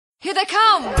Here they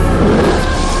come!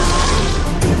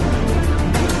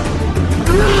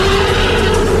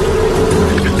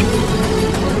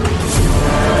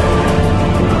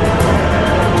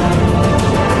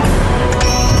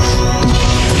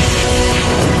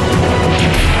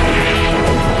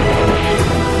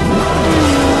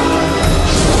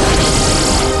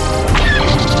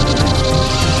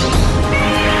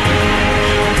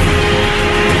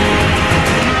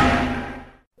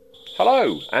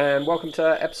 Hello, and welcome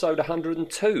to episode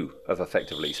 102 of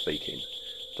Effectively Speaking,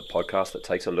 the podcast that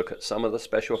takes a look at some of the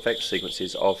special effects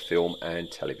sequences of film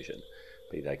and television,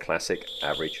 be they classic,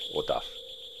 average, or duff.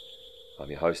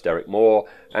 I'm your host, Derek Moore,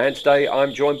 and today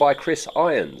I'm joined by Chris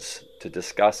Irons to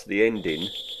discuss the ending,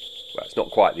 well, it's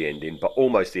not quite the ending, but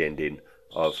almost the ending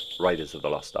of Raiders of the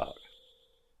Lost Ark.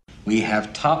 We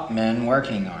have top men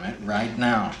working on it right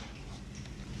now.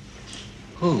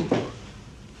 Who?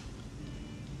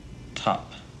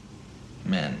 Top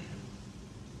men.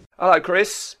 Hello,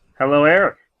 Chris. Hello,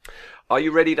 Eric. Are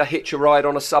you ready to hitch a ride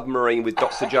on a submarine with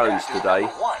Dr. Jones today?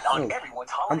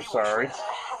 I'm sorry.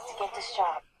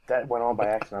 That went on by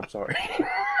accident, I'm sorry.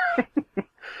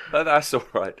 No, that's all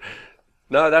right.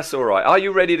 No, that's all right. Are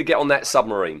you ready to get on that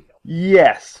submarine?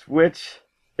 Yes, which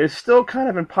is still kind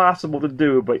of impossible to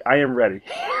do, but I am ready.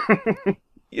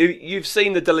 You've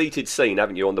seen the deleted scene,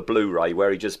 haven't you, on the Blu-ray,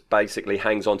 where he just basically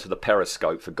hangs onto the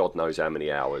periscope for God knows how many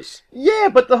hours. Yeah,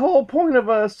 but the whole point of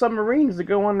a submarine is to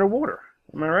go underwater.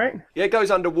 Am I right? Yeah, it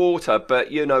goes underwater,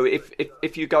 but, you know,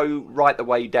 if you go right the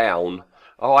way down,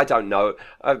 I don't know.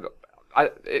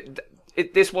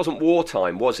 This wasn't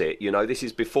wartime, was it? You know, this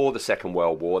is before the Second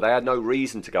World War. They had no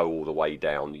reason to go all the way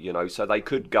down, you know, so they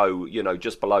could go, you know,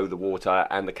 just below the water,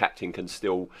 and the captain can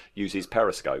still use his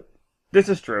periscope. This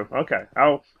is true. Okay,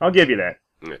 I'll give you that.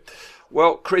 Yeah.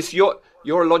 Well, Chris, you're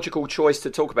a logical choice to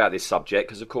talk about this subject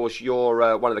because, of course,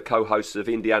 you're one of the co-hosts of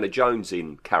Indiana Jones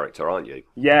in character, aren't you?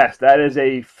 Yes, that is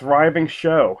a thriving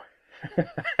show.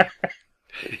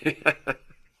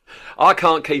 I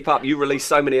can't keep up. You release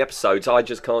so many episodes, I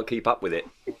just can't keep up with it.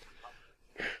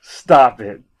 Stop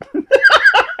it.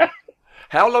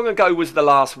 How long ago was the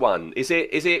last one? Is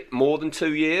it more than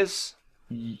 2 years?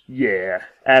 Yeah,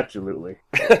 absolutely.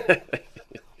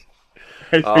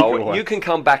 Oh, you can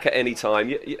come back at any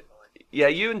time. Yeah,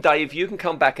 you and Dave, you can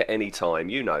come back at any time.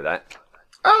 You know that.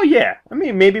 Oh, yeah. I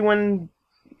mean, maybe when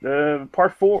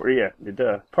part 5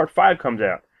 comes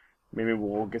out, maybe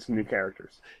we'll get some new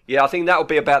characters. Yeah, I think that'll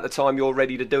be about the time you're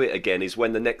ready to do it again, is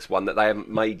when the next one that they haven't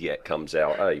made yet comes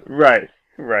out, eh? Right.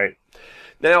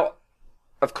 Now,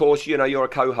 of course, you know, you're a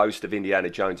co-host of Indiana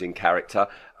Jones in character.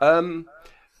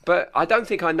 But I don't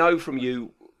think I know from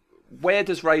you, where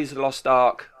does Raiders of the Lost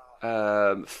Ark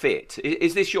fit?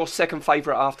 Is this your second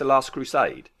favourite after Last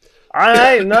Crusade?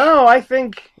 No, I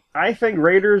think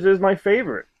Raiders is my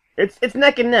favorite. It's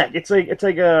neck and neck. It's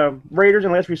like Raiders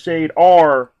and Last Crusade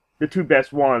are the two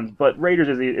best ones, but Raiders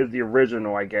is the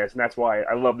original, I guess, and that's why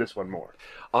I love this one more.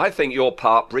 I think you're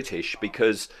part British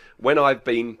because when I've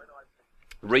been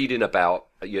reading about,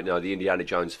 you know, the Indiana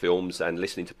Jones films and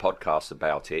listening to podcasts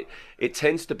about it, it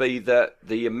tends to be that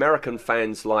the American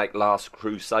fans like Last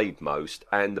Crusade most,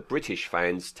 and the British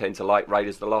fans tend to like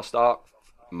Raiders of the Lost Ark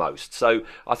most. So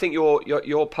I think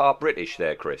you're part British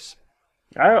there, Chris.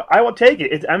 I will take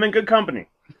it. I'm in good company.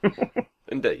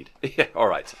 Indeed. Yeah. All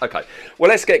right. Okay. Well,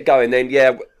 let's get going then.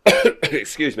 Yeah.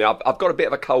 Excuse me. I've got a bit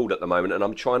of a cold at the moment, and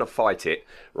I'm trying to fight it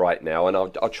right now, and I'll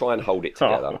try and hold it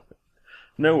together. Oh.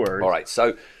 No worries. All right,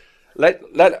 so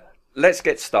let's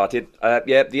get started.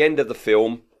 The end of the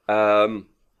film.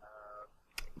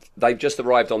 They've just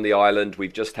arrived on the island.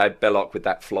 We've just had Belloc with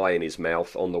that fly in his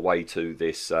mouth on the way to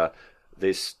this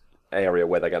area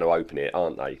where they're going to open it,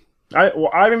 aren't they?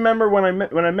 I remember when I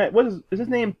met. Is his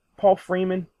name Paul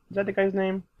Freeman? Is that the guy's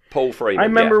name? Paul Freeman. I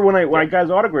remember when I got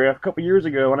his autograph a couple years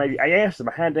ago, and I asked him.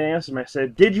 I had to ask him. I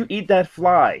said, "Did you eat that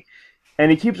fly?" And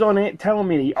he keeps on telling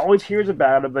me he always hears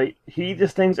about it, but he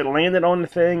just thinks it landed on the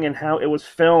thing and how it was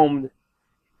filmed.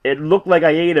 It looked like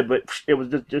I ate it, but it was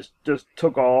just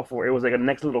took off, or it was like a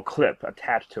next little clip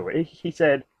attached to it. He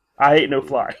said, "I ate no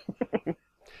fly."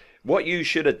 What you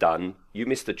should have done, you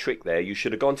missed the trick there. You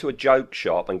should have gone to a joke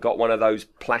shop and got one of those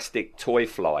plastic toy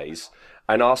flies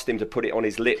and asked him to put it on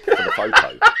his lip for the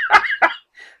photo.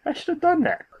 I should have done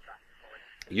that.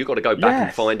 You got to go back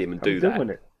and find him and do that. I'm doing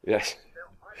it. Yes.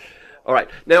 All right.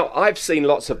 Now, I've seen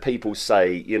lots of people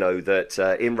say, you know, that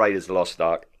in Raiders of the Lost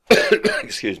Ark,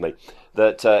 excuse me,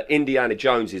 that Indiana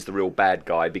Jones is the real bad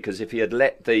guy because if he had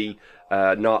let the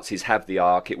Nazis have the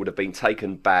Ark, it would have been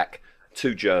taken back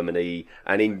to Germany,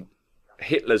 and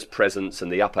Hitler's presence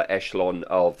and the upper echelon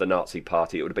of the Nazi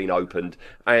party, it would have been opened,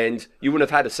 and you wouldn't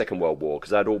have had a Second World War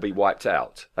because they'd all be wiped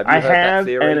out. Have you heard that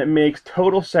theory? And it makes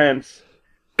total sense.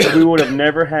 We would have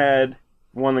never had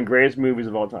one of the greatest movies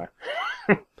of all time.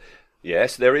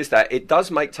 Yes, there is that. It does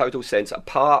make total sense,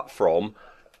 apart from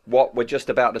what we're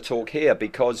just about to talk here,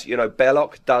 because, you know,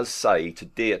 Belloc does say to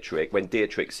Dietrich, when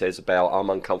Dietrich says about, I'm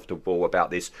uncomfortable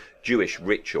about this Jewish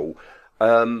ritual,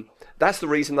 that's the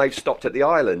reason they've stopped at the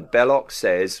island. Belloc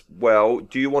says, well,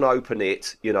 do you want to open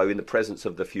it, you know, in the presence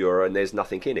of the Fuhrer, and there's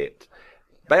nothing in it?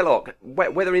 Belloc,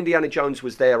 whether Indiana Jones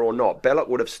was there or not, Belloc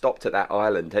would have stopped at that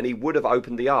island, and he would have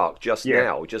opened the Ark just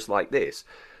now, just like this.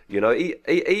 You know,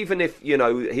 even if, you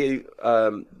know,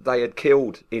 they had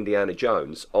killed Indiana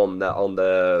Jones on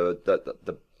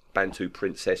the Bantu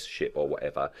princess ship or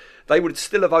whatever, they would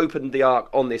still have opened the Ark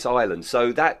on this island.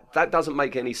 So that doesn't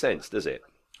make any sense, does it?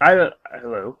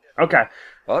 Hello. Okay.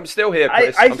 Well, I'm still here,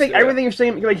 Chris. I think everything you're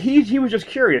saying, like he was just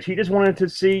curious. He just wanted to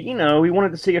see, you know, he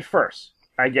wanted to see it first.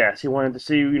 I guess he wanted to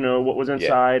see, you know, what was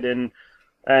inside and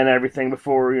everything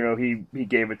before, you know, he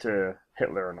gave it to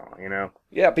Hitler and all, you know.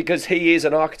 Yeah, because he is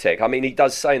an architect. I mean, he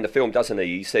does say in the film, doesn't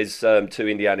he? He says to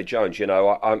Indiana Jones, you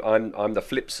know, I'm the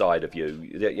flip side of you.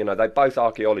 You know, they're both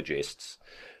archaeologists,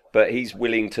 but he's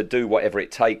willing to do whatever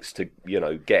it takes to, you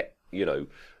know, get, you know,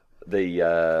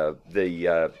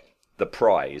 the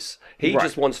prize. He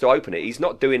just wants to open it. He's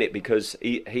not doing it because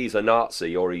he's a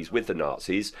Nazi or he's with the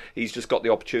Nazis. He's just got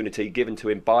the opportunity given to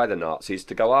him by the Nazis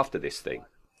to go after this thing.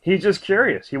 He's just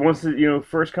curious. He wants to, you know,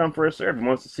 first come, first serve. He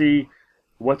wants to see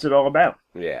what's it all about.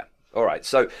 Yeah. All right.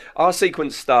 So our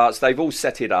sequence starts. They've all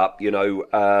set it up. You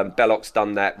know, Belloc's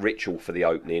done that ritual for the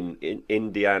opening.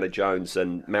 Indiana Jones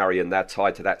and Marion, they're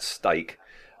tied to that stake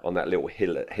on that little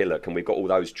hillock, and we've got all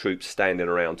those troops standing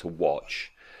around to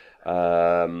watch.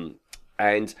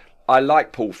 And I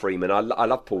like Paul Freeman. I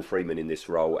love Paul Freeman in this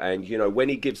role. And, you know, when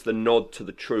he gives the nod to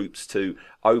the troops to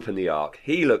open the Ark,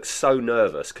 he looks so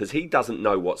nervous because he doesn't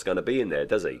know what's going to be in there,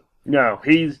 does he? No,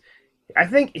 I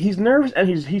think he's nervous and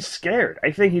he's scared.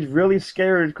 I think he's really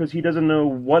scared because he doesn't know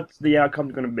what the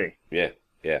outcome's going to be.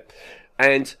 Yeah.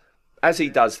 And as he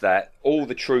does that, all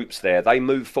the troops there, they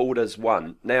move forward as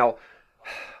one. Now,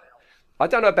 I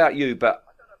don't know about you, but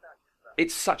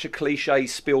it's such a cliche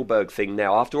Spielberg thing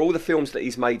now. After all the films that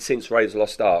he's made since Raiders of the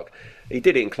Lost Ark, he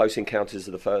did it in Close Encounters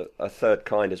of the Third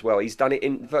Kind as well. He's done it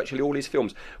in virtually all his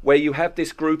films, where you have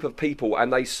this group of people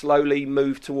and they slowly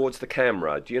move towards the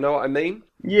camera. Do you know what I mean?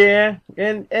 Yeah,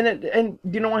 and do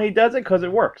you know why he does it? Because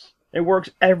it works. It works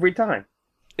every time.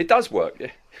 It does work.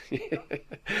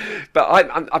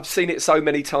 But I've seen it so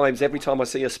many times. Every time I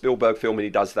see a Spielberg film and he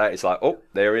does that, it's like, oh,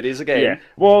 there it is again. Yeah.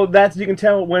 Well, you can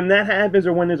tell when that happens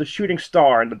or when there's a shooting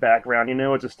star in the background, you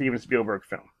know it's a Steven Spielberg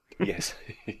film. Yes,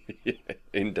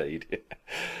 indeed.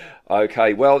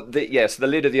 Okay, well, yes, the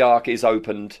lid of the Ark is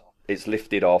opened. It's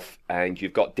lifted off, and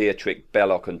you've got Dietrich,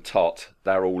 Belloc, and Tot.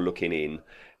 They're all looking in.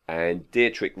 And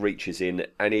Dietrich reaches in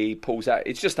and he pulls out,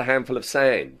 it's just a handful of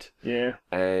sand. Yeah.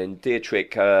 And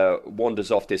Dietrich wanders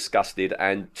off disgusted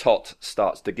and Tot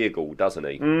starts to giggle, doesn't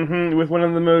he? Mm-hmm. With one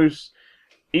of the most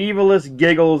evilest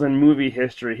giggles in movie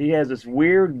history. He has this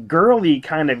weird, girly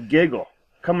kind of giggle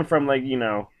coming from, like, you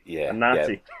know, a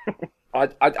Nazi. Yeah.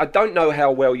 I don't know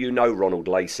how well you know Ronald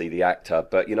Lacey, the actor,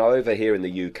 but, you know, over here in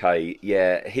the UK,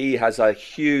 he has a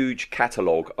huge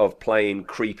catalogue of playing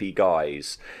creepy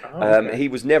guys. Okay. He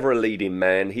was never a leading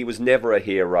man. He was never a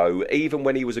hero. Even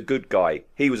when he was a good guy,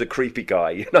 he was a creepy guy,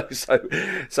 you know.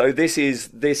 So this is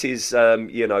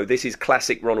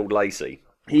classic Ronald Lacey.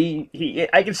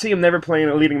 I can see him never playing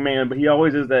a leading man, but he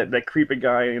always is that creepy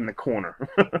guy in the corner.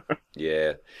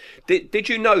 Yeah. Did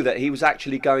you know that he was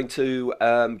actually going to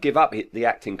give up the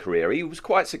acting career? He was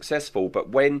quite successful,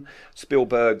 but when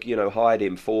Spielberg, you know, hired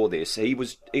him for this, he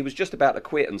was just about to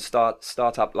quit and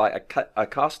start up like a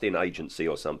casting agency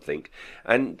or something.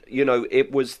 And, you know,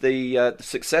 it was the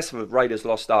success of Raiders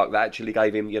Lost Ark that actually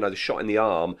gave him, you know, the shot in the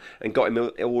arm and got him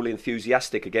all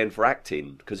enthusiastic again for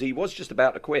acting, because he was just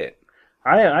about to quit.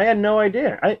 I had no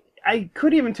idea. I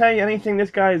couldn't even tell you anything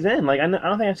this guy's in. Like, I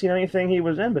don't think I've seen anything he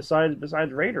was in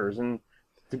besides Raiders. And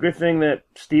it's a good thing that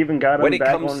Steven got him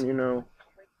back on, you know.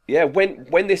 Yeah,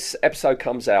 when this episode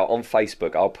comes out on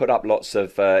Facebook, I'll put up lots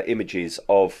of images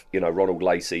of, you know, Ronald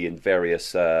Lacey in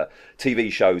various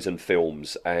TV shows and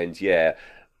films. And, yeah,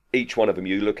 each one of them,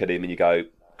 you look at him and you go,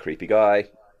 creepy guy.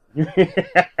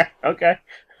 Okay.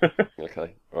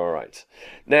 Okay, all right.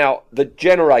 Now the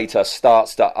generator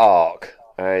starts to arc,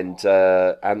 and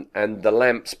the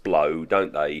lamps blow,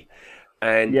 don't they?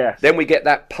 And then we get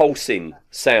that pulsing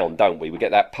sound, don't we? We get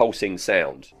that pulsing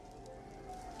sound.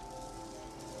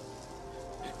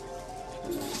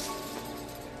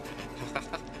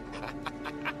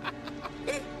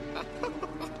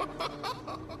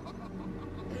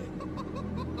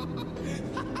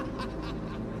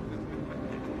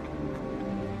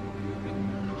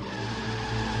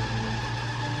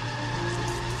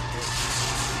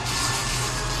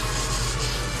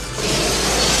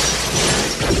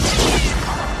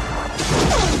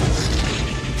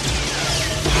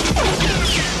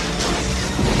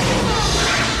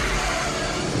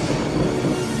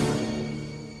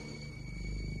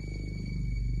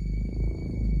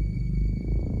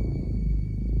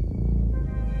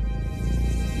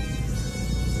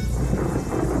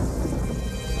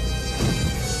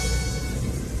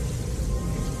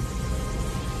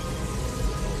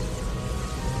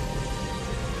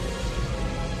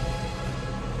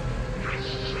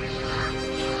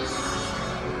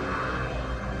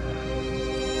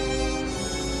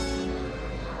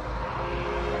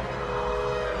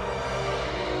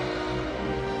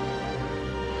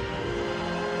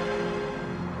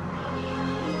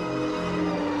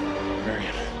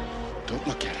 Don't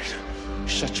look at it.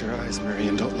 Shut your eyes, Mary,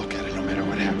 and don't look at it no matter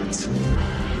what happens.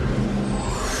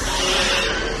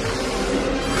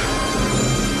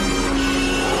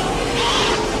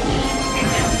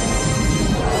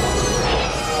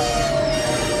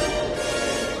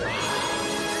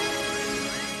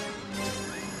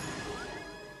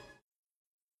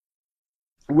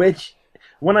 Which,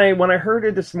 when I heard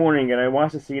it this morning and I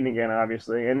watched the scene again,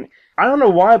 obviously, and I don't know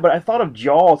why, but I thought of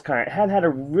Jaws. Kind of had a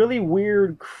really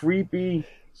weird, creepy,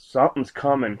 something's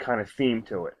coming kind of theme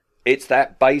to it. It's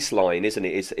that bass line, isn't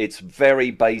it? It's very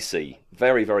bassy,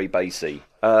 very, very bassy.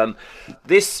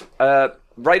 This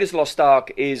Raiders Lost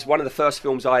Ark is one of the first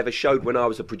films I ever showed when I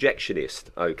was a projectionist.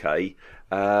 Okay,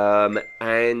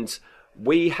 and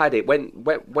we had it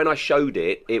when I showed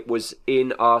it. It was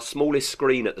in our smallest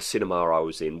screen at the cinema I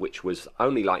was in, which was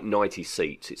only like 90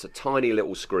 seats. It's a tiny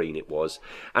little screen it was,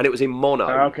 and it was in mono.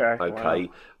 Okay. Okay, Wow.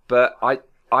 but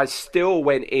I still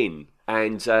went in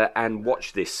and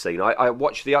watched this scene. I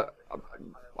watched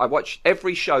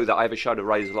every show that I ever showed of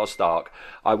Raiders Lost Ark.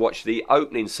 I watched the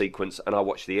opening sequence and I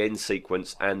watched the end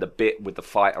sequence and the bit with the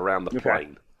fight around the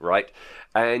plane, right?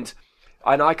 And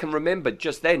I can remember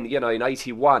just then, in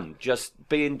 '81, just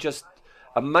being just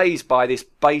amazed by this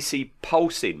bassy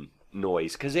pulsing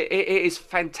noise, because it is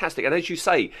fantastic. And as you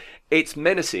say, it's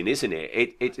menacing, isn't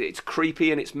it? It's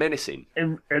creepy and it's menacing.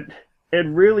 It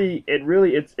really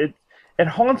it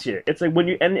haunts you. It's like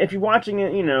and if you're watching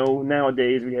it,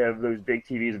 nowadays we have those big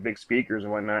TVs and big speakers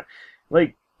and whatnot,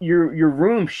 like your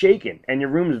room's shaking and your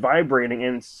room's vibrating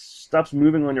and stuff's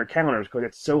moving on your counters because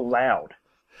it's so loud.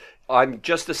 I'm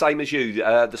just the same as you.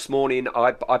 This morning,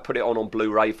 I put it on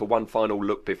Blu-ray for one final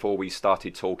look before we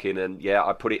started talking, and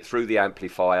I put it through the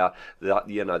amplifier,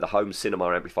 the home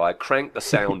cinema amplifier, cranked the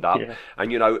sound up,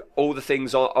 and all the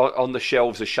things on the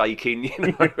shelves are shaking.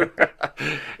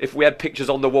 If we had pictures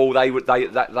on the wall, they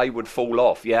would fall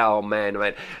off. Yeah, oh man.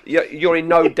 You're in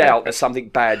no doubt that something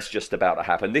bad's just about to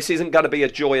happen. This isn't going to be a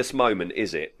joyous moment,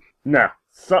 is it? No,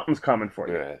 something's coming for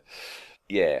you. Yeah.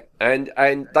 Yeah,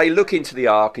 and they look into the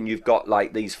Ark, and you've got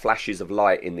like these flashes of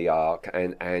light in the Ark,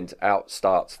 and out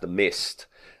starts the mist,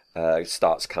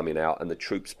 starts coming out, and the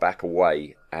troops back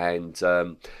away, and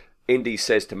Indy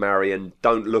says to Marion,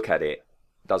 "Don't look at it,"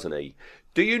 doesn't he?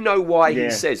 Do you know why he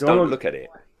says don't look at it?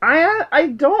 I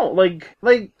don't like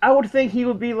I would think he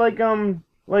would be like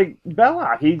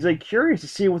Belloc. He's like curious to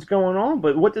see what's going on,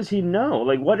 but what does he know?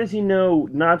 Like, what does he know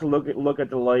not to look at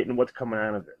the light and what's coming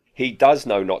out of it? He does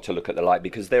know not to look at the light,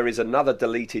 because there is another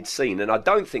deleted scene, and I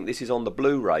don't think this is on the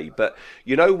Blu-ray, but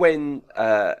when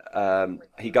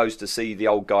he goes to see the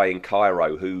old guy in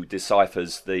Cairo who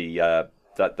deciphers the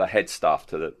head stuff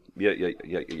to the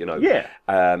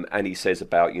and he says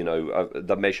about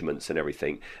the measurements and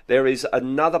everything. There is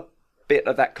another bit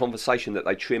of that conversation that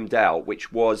they trimmed out,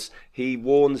 which was he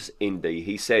warns Indy.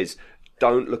 He says,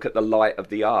 "Don't look at the light of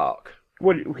the Ark."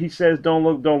 What he says? Don't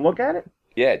look at it.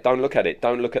 Yeah, don't look at it.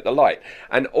 Don't look at the light.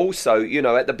 And also,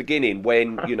 at the beginning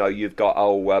when, you've got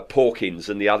Porkins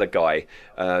and the other guy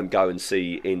go and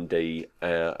see Indy,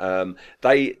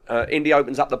 Indy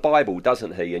opens up the Bible,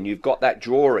 doesn't he? And you've got that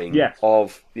drawing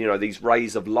of, these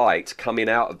rays of light coming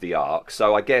out of the Ark.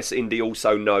 So I guess Indy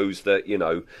also knows that,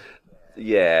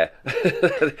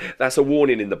 that's a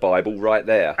warning in the Bible right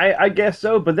there. I guess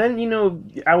so, but then,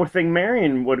 I would think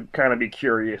Marion would kind of be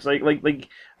curious. I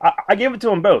give it to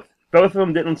them both. Both of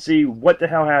them didn't see what the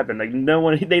hell happened. Like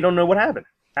they don't know what happened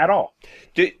at all.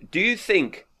 Do you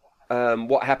think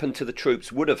what happened to the troops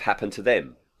would have happened to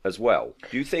them as well?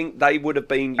 Do you think they would have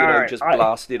been,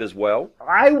 blasted as well?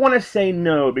 I want to say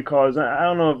no, because I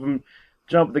don't know if I'm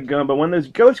jumping the gun, but when those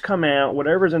ghosts come out,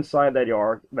 whatever's inside that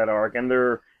ark, and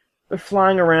they're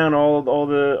flying around all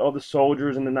the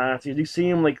soldiers and the Nazis, you see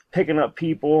them like picking up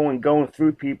people and going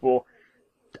through people.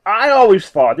 I always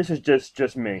thought, this is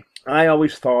just me. I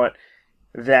always thought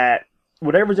that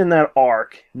whatever's in that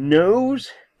ark knows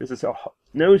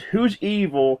who's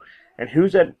evil and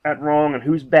who's at wrong and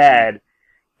who's bad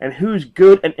and who's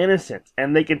good and innocent,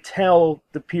 and they can tell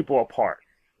the people apart.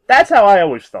 That's how I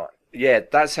always thought. Yeah,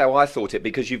 that's how I thought it,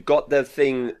 because you've got the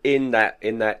thing in that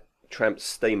tramp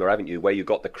steamer, haven't you, where you've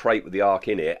got the crate with the Ark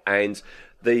in it, and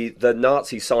the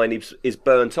Nazi sign is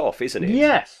burnt off, isn't it?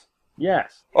 Yes.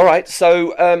 All right,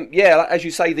 so, as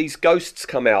you say, these ghosts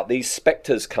come out, these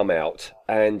spectres come out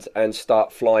and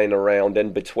start flying around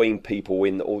and between people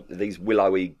in all these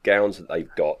willowy gowns that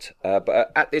they've got.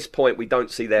 But at this point, we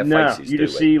don't see their faces, you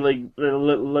just see, like,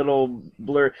 little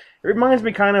blur. It reminds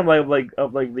me kind of like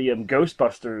the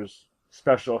Ghostbusters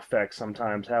special effects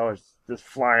sometimes, how it's just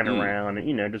flying around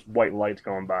and, just white lights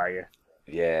going by you.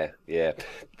 Yeah, yeah.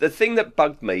 The thing that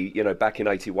bugged me, back in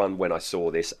 '81 when I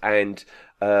saw this, and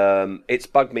it's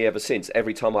bugged me ever since,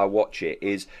 every time I watch it,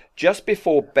 is just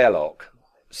before Belloc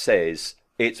says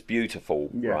it's beautiful,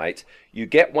 Yeah. right? You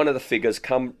get one of the figures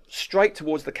come straight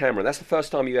towards the camera. That's the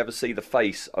first time you ever see the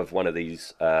face of one of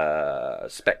these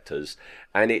spectres,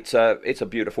 and it's a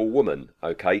beautiful woman,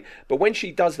 okay? But when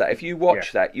she does that, if you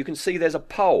watch that, you can see there's a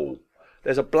pole.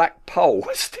 There's a black pole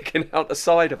sticking out the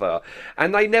side of her.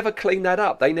 And they never cleaned that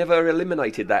up. They never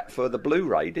eliminated that for the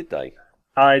Blu-ray, did they?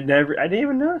 I didn't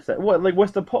even notice that. What, like,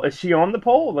 what's the pole? Is she on the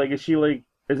pole? Like, is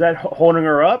that holding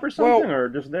her up or something, Well, or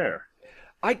just there?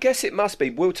 I guess it must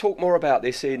be. We'll talk more about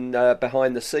this in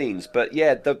behind the scenes. But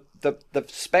yeah, the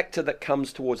spectre that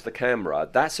comes towards the camera,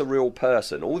 that's a real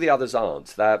person. All the others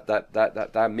aren't.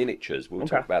 They're miniatures. We'll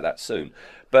talk about that soon.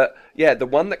 But yeah, the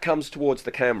one that comes towards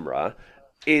the camera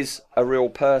is a real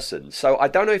person. So I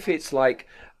don't know if it's like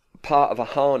part of a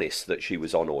harness that she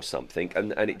was on or something,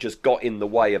 and it just got in the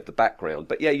way of the background.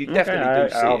 But yeah, you definitely do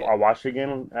see it. I'll watch it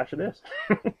again after this.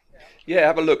 Yeah,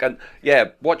 have a look, and yeah,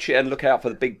 watch it and look out for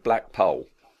the big black pole.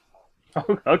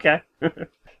 Oh, okay.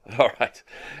 All right.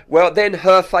 Well, then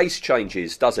her face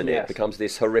changes, doesn't it? Yes. It becomes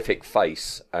this horrific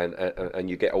face, and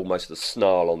you get almost the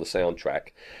snarl on the soundtrack.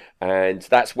 And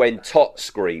that's when Tot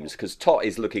screams, because Tot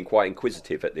is looking quite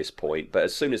inquisitive at this point. But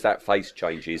as soon as that face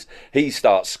changes, he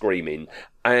starts screaming.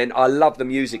 And I love the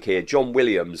music here. John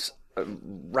Williams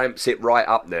ramps it right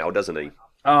up now, doesn't he?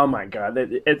 Oh my God,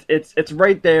 it's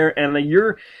right there, and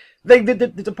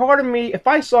there's a part of me. If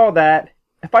I saw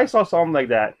something like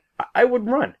that, I would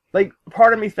run. Like,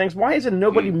 part of me thinks, why isn't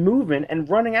nobody moving and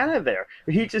running out of there?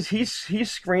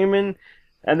 He's screaming,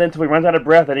 and then until he runs out of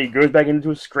breath, and he goes back into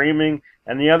his screaming,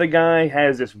 and the other guy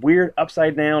has this weird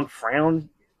upside down frown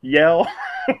yell.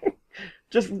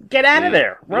 Just get out of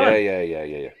there, run.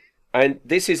 Yeah. And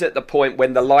this is at the point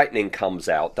when the lightning comes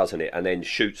out, doesn't it, and then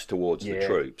shoots towards the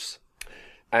troops.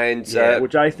 And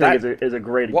which I think is a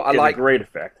great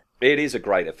effect. It is a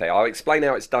great effect. I'll explain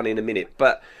how it's done in a minute,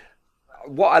 but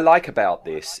what I like about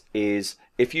this is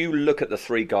if you look at the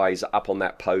three guys up on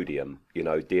that podium,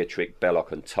 Dietrich,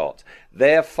 Belloc and Tot,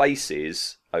 their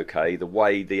faces, okay, the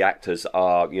way the actors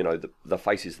are, the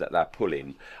faces that they're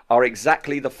pulling are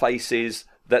exactly the faces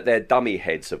that their dummy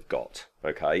heads have got,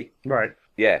 okay? Right.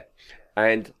 Yeah.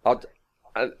 And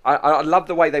I love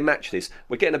the way they match this.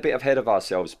 We're getting a bit ahead of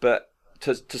ourselves, but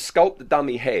to sculpt the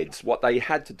dummy heads, what they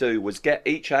had to do was get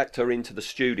each actor into the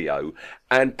studio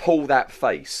and pull that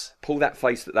face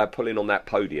that they're pulling on that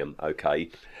podium,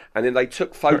 okay? And then they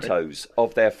took photos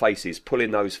of their faces, pulling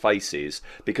those faces,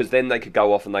 because then they could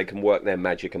go off and they can work their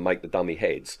magic and make the dummy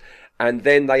heads. And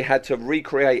then they had to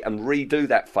recreate and redo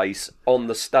that face on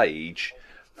the stage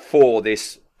for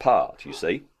this part, you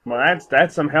see? Well,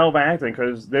 that's some hell of acting,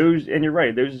 because and you're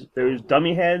right, those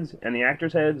dummy heads and the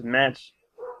actors' heads match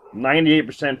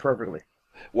 98% perfectly.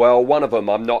 Well, one of them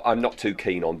I'm not too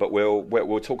keen on, but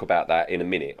we'll talk about that in a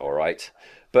minute, all right?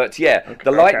 But yeah,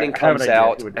 the lightning comes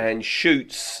out and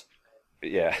shoots.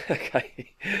 Yeah,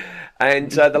 okay.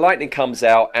 And the lightning comes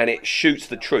out and it shoots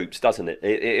the troops, doesn't it?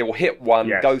 It will hit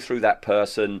one, go through that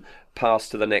person, pass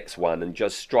to the next one, and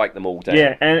just strike them all down.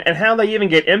 Yeah, and how they even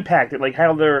get impacted, like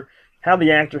how the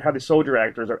soldier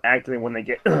actors are acting when they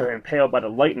get impaled by the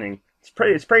lightning.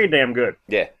 It's pretty damn good.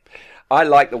 Yeah. I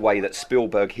like the way that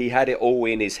Spielberg, he had it all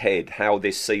in his head, how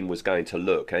this scene was going to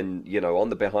look. And, on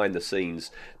the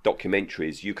behind-the-scenes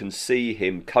documentaries, you can see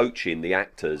him coaching the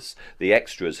actors, the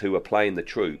extras who are playing the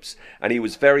troops. And he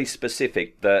was very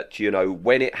specific that,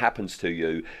 when it happens to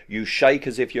you, you shake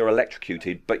as if you're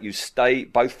electrocuted, but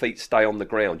both feet stay on the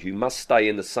ground. You must stay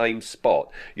in the same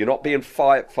spot. You're not being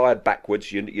fired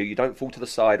backwards. You don't fall to the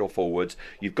side or forwards.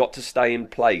 You've got to stay in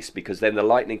place, because then the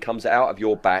lightning comes out of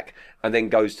your back and then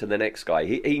goes to the next guy.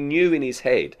 He knew in his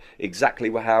head exactly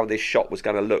how this shot was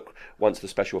going to look once the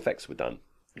special effects were done.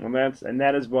 And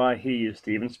that is why he is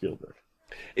Steven Spielberg.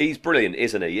 He's brilliant,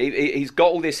 isn't he? He's got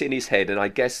all this in his head, and I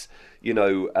guess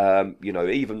even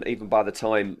by the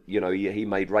time he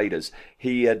made Raiders,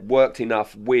 he had worked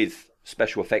enough with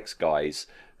special effects guys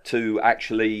to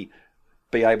actually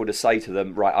be able to say to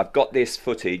them, right, I've got this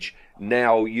footage.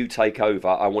 Now you take over.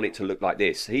 I want it to look like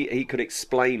this. He could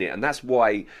explain it, and that's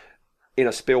why, in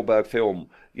a Spielberg film,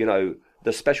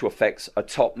 the special effects are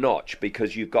top notch,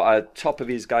 because you've got a top of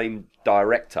his game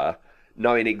director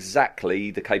knowing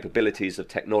exactly the capabilities of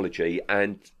technology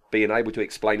and being able to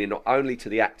explain it not only to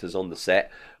the actors on the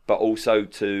set, but also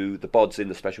to the bods in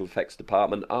the special effects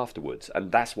department afterwards.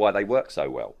 And that's why they work so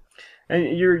well.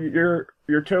 And you're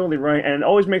totally right. And it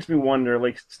always makes me wonder,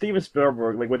 like, Steven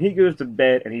Spielberg, like, when he goes to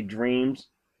bed and he dreams,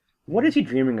 what is he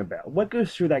dreaming about? What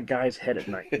goes through that guy's head at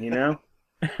night,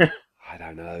 I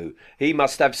don't know. He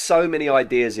must have so many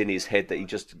ideas in his head that he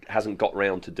just hasn't got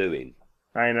round to doing.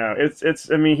 I know.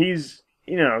 I mean, he's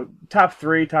top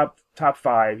three, top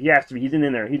five. He has to be. He's in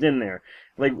there. He's in there.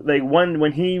 Like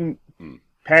when he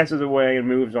passes away and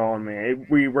moves on, man,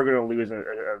 we're gonna lose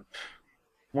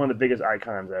one of the biggest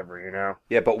icons ever.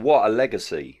 Yeah, but what a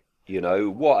legacy.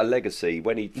 What a legacy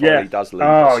when he finally does leave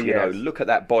us. Look at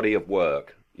that body of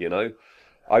work.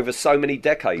 Over so many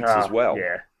decades as well.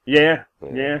 Yeah.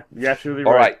 You're absolutely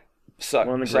right. All right. So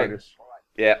one of the greatest.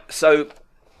 Yeah. So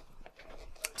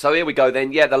here we go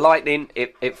then. Yeah, the lightning,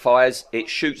 it fires, it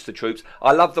shoots the troops.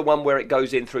 I love the one where it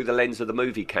goes in through the lens of the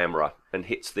movie camera and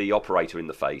hits the operator in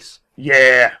the face.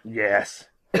 Yeah. Yes.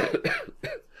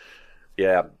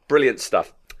 Yeah, brilliant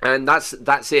stuff. And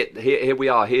that's it. Here we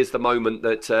are. Here's the moment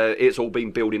that it's all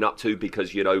been building up to,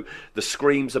 because the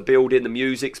screams are building, the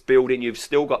music's building. You've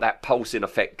still got that pulsing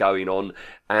effect going on,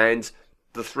 and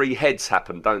the three heads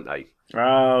happen, don't they?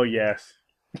 Oh yes,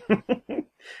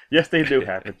 yes they do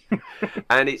happen.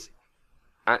 And it's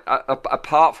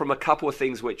apart from a couple of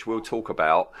things which we'll talk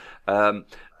about.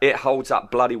 It holds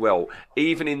up bloody well.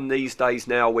 Even in these days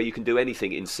now where you can do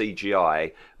anything in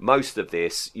CGI, most of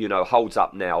this, holds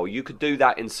up now. You could do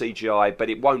that in CGI,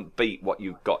 but it won't beat what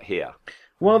you've got here.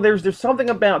 Well, there's something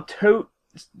about Tote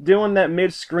doing that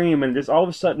mid-scream and just all of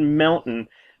a sudden melting.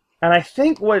 And I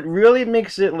think what really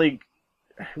makes it,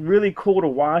 really cool to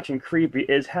watch and creepy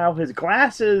is how his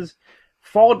glasses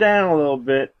fall down a little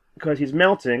bit because he's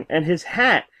melting, and his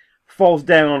hat falls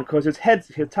down because his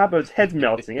top of his head's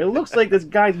melting. It looks like this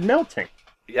guy's melting.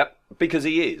 Yep, because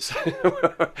he is.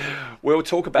 We'll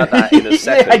talk about that in a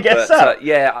second. Yeah, I guess so.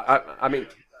 I mean,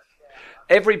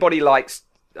 everybody likes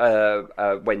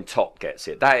when Top gets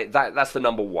it. That's the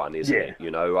number one, isn't it?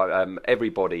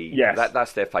 Everybody. Yes.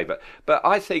 That's their favourite. But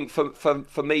I think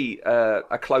for me,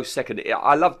 a close second.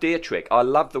 I love Dietrich. I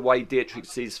love the way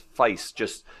Dietrich's face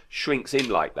just shrinks in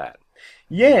like that.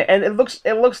 Yeah, and it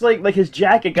looks like his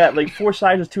jacket got 4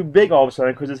 sizes too big all of a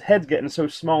sudden because his head's getting so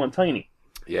small and tiny.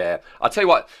 Yeah, I'll tell you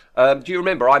what. Do you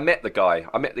remember? I met the guy.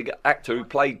 I met the actor who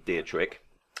played Dietrich.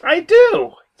 I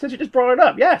do. Since you just brought it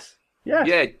up, yes. Yeah.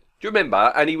 Do you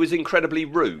remember? And he was incredibly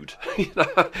rude.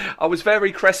 I was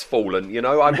very crestfallen.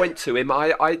 I went to him.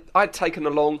 I'd taken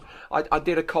along. I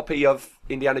did a copy of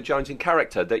Indiana Jones in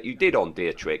character that you did on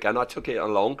Dietrich, and I took it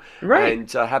along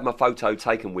and had my photo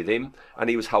taken with him, and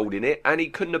he was holding it, and he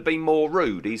couldn't have been more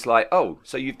rude. He's like, "Oh,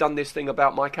 so you've done this thing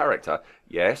about my character?"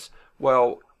 "Yes."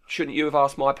 "Well, shouldn't you have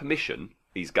asked my permission?"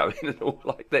 He's going and all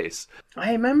like this.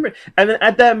 I remember, and then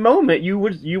at that moment, you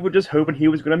were just hoping he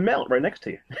was going to melt right next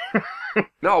to you.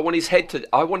 No, I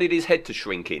wanted his head to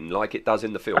shrink in like it does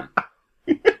in the film.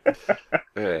 Yeah.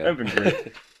 That'd been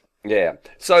great. Yeah.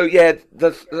 So yeah,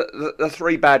 the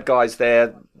three bad guys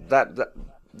there, that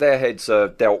their heads are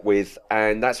dealt with,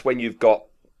 and that's when you've got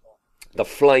the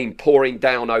flame pouring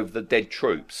down over the dead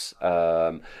troops.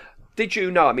 Did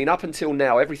you know? I mean, up until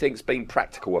now, everything's been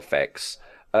practical effects.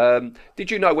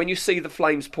 Did you know when you see the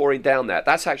flames pouring down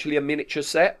that's actually a miniature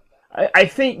set? I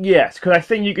think yes, because I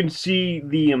think you can see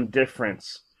the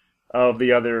difference of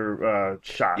the other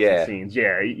shots and scenes.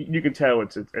 Yeah, you can tell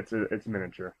it's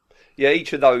miniature. Yeah,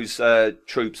 each of those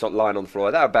troops lying on the floor,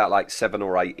 they're about 7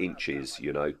 or 8 inches,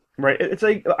 Right. It's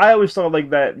like I always thought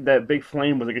that big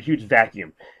flame was like a huge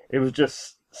vacuum. It was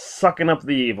just sucking up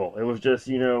the evil. It was just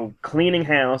cleaning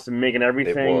house and making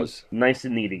everything nice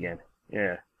and neat again.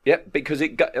 Yeah. Yep, because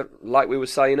like we were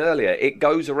saying earlier, it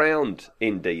goes around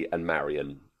Indy and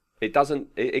Marion. It doesn't.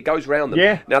 It goes around them.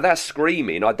 Yeah. Now that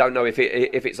screaming, I don't know if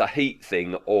it's a heat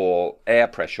thing or air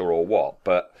pressure or what,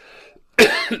 but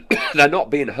they're not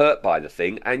being hurt by the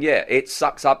thing, and yeah, it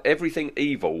sucks up everything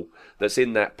evil that's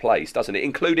in that place, doesn't it?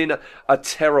 Including a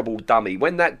terrible dummy.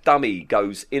 When that dummy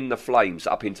goes in the flames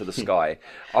up into the sky,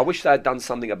 I wish they had done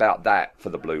something about that for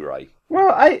the Blu-ray.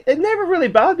 Well, it never really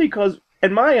bothered me because,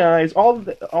 in my eyes, all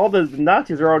the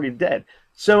Nazis are already dead.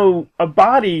 So a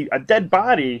dead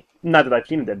body, not that I've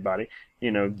seen a dead body,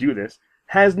 do this,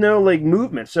 has no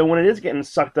movement. So when it is getting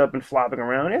sucked up and flopping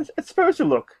around, it's supposed to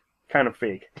look kind of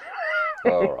fake.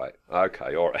 All right.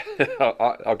 Okay. All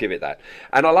right. I'll give it that.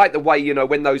 And I like the way,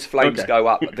 when those flames go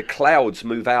up, the clouds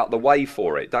move out the way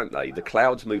for it, don't they? The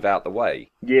clouds move out the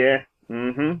way. Yeah.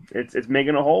 Mm-hmm. It's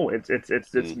making a hole. It's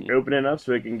opening up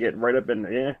so it can get right up in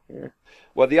there. Yeah.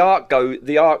 Well,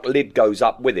 the arc lid goes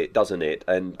up with it, doesn't it?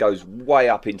 And goes way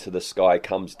up into the sky,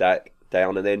 comes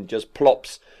down, and then just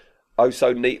plops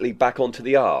so neatly back onto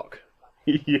the ark.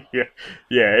 Yeah.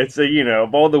 It's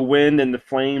of all the wind and the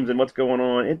flames and what's going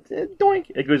on, it doink,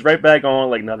 it goes right back on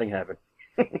like nothing happened.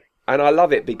 And I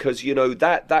love it because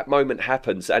that moment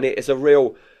happens, and it is a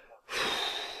real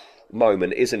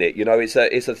moment, isn't it? You know, it's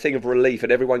a thing of relief,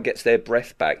 and everyone gets their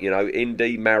breath back. You know,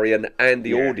 Indy, Marion, and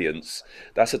the audience.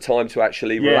 That's a time to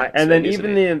actually relax. And then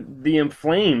even the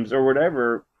flames or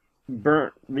whatever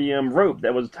burnt the rope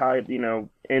that was tied. You know,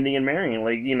 Indy and Marion,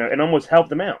 like, you know, it almost helped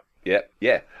them out.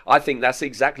 Yeah. I think that's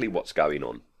exactly what's going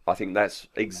on. I think that's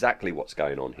exactly what's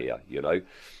going on here. You know,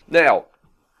 now.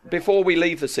 Before we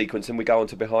leave the sequence and we go on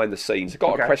to behind the scenes, I've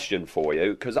got a question for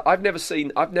you, because I've never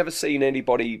seen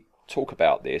anybody talk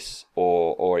about this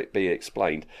or it be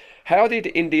explained. How did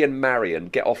Indy and Marion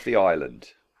get off the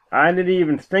island? I didn't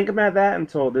even think about that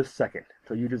until this second,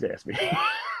 until you just asked me.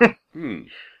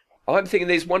 I'm thinking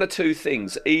there's one or two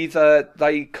things. Either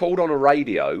they called on a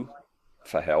radio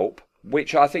for help,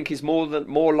 which I think is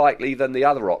more likely than the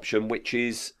other option, which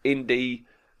is Indy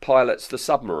pilots the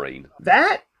submarine.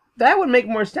 That would make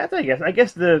more sense, I guess. I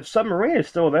guess the submarine is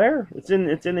still there. It's in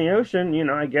the ocean, you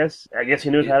know. I guess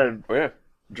he knows how to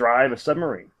drive a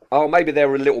submarine. Oh, maybe there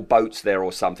were little boats there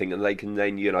or something, and they can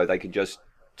then, you know, they can just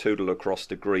tootle across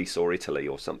to Greece or Italy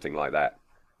or something like that.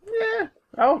 Yeah.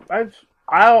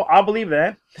 I'll believe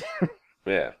that.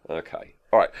 Yeah. Okay.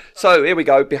 All right. So here we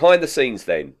go. Behind the scenes,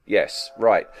 then. Yes.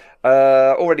 Right.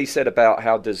 Already said about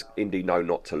how does Indy know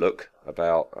not to look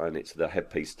about, and it's the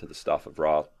headpiece to the stuff of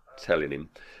Ra telling him.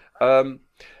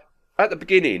 At the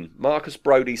beginning, Marcus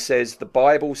Brody says the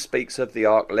Bible speaks of the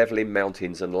ark levelling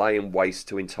mountains and laying waste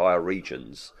to entire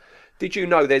regions. Did you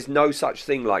know there's no such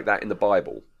thing like that in the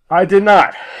Bible? I did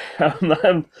not.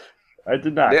 I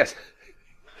did not. Yes.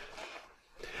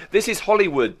 This is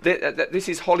Hollywood. This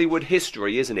is Hollywood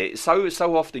history, isn't it?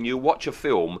 So often you watch a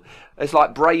film, it's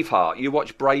like Braveheart. You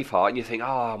watch Braveheart and you think,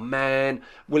 oh man,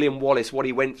 William Wallace, what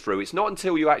he went through. It's not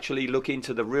until you actually look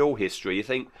into the real history you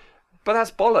think, but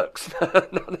that's bollocks.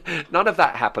 None of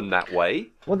that happened that way.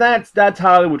 Well, that's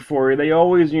Hollywood for you. They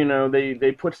always, you know,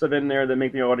 they put stuff in there that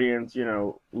make the audience, you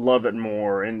know, love it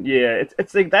more. And yeah,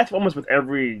 it's like that's almost with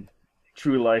every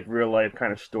true life, real life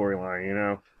kind of storyline, you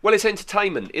know. Well, it's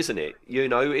entertainment, isn't it? You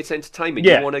know, it's entertainment.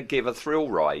 Yeah. You want to give a thrill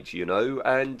ride, you know,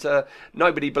 and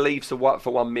nobody believes for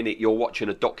 1 minute you're watching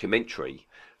a documentary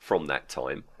from that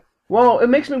time. Well, it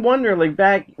makes me wonder, like,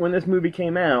 back when this movie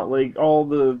came out, like, all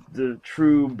the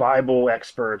true Bible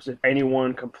experts, if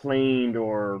anyone complained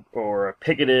or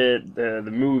picketed the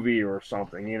movie or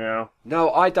something, you know?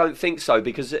 No, I don't think so,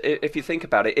 because if you think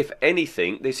about it, if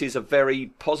anything, this is a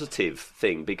very positive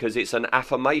thing, because it's an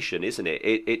affirmation, isn't it?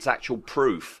 It's actual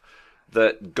proof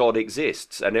that God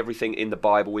exists and everything in the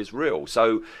Bible is real.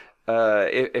 So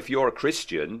if you're a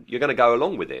Christian, you're going to go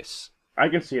along with this. I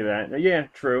can see that. Yeah,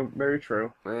 true. Very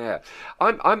true. Yeah,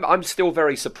 I'm still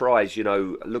very surprised, you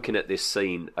know, looking at this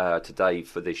scene today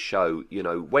for this show. You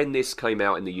know, when this came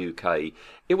out in the UK,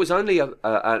 it was only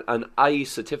an A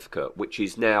certificate, which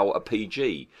is now a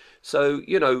PG. So,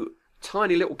 you know,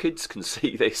 tiny little kids can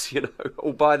see this, you know,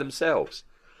 all by themselves.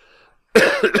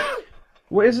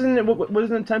 Well, wasn't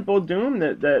it Temple of Doom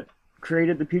that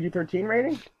created the PG-13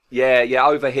 rating? Yeah.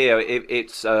 Over here,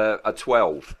 it's a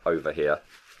 12 over here.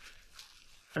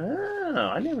 Oh,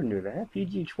 I never knew that.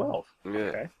 PG-12. Yeah,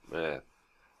 Okay.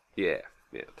 Yeah.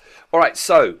 All right,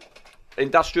 so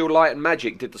Industrial Light and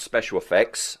Magic did the special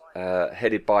effects,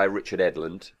 headed by Richard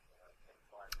Edlund.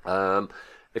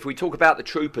 If we talk about the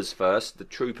troopers first, the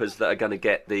troopers that are going to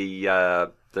get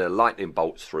the lightning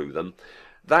bolts through them,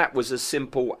 that was as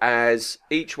simple as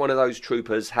each one of those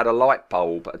troopers had a light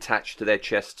bulb attached to their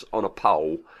chests on a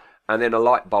pole, and then a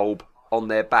light bulb on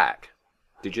their back.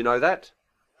 Did you know that?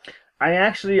 I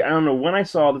don't know when I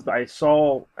saw this, but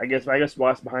I guess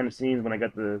watched behind the scenes when I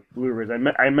got the Blu-rays.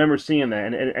 I remember seeing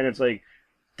that, and it's like,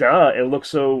 duh,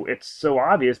 it's so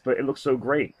obvious, but it looks so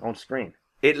great on screen.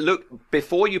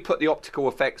 Before you put the optical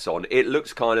effects on, it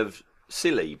looks kind of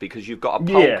silly, because you've got a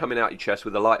pole coming out your chest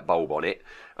with a light bulb on it,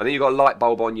 and then you've got a light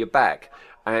bulb on your back.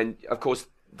 And, of course,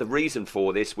 the reason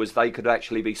for this was they could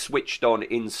actually be switched on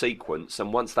in sequence,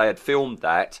 and once they had filmed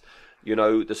that, you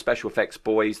know, the special effects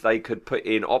boys, they could put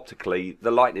in optically the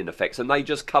lightning effects, and they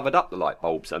just covered up the light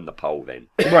bulbs and the pole then.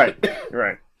 Right.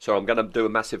 So I'm going to do a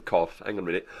massive cough. Hang on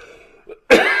a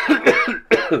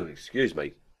minute. Excuse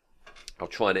me. I'll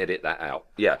try and edit that out.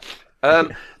 Yeah.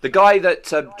 The guy that,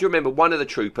 do you remember one of the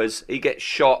troopers, he gets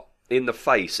shot in the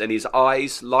face and his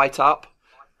eyes light up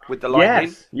with the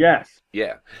lightning? Yes.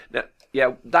 Yeah. Now,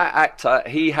 yeah, that actor,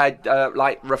 he had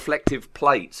like reflective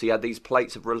plates. He had these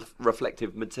plates of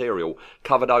reflective material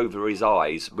covered over his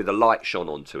eyes with a light shone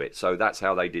onto it. So that's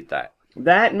how they did that.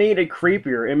 That made it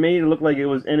creepier. It made it look like it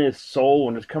was in his soul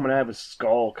and just coming out of his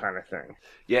skull kind of thing.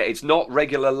 Yeah, it's not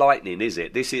regular lightning, is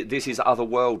it? This is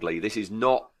otherworldly. This is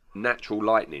not natural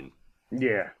lightning.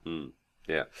 Yeah.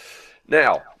 Yeah.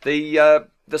 Now,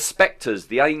 the the spectres,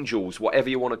 the angels, whatever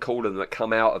you want to call them, that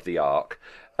come out of the Ark.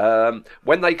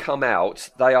 When they come out,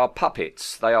 they are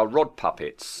puppets. They are rod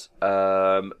puppets,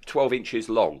 12 inches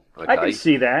long. Okay? I can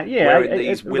see that. Yeah, wearing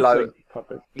these willow. Like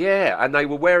puppet. Yeah, and they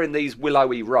were wearing these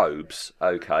willowy robes.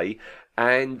 Okay,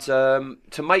 and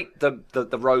to make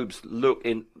the robes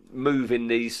move in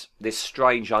this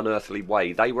strange, unearthly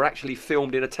way, they were actually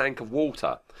filmed in a tank of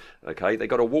water. Okay, they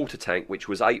got a water tank which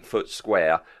was 8 foot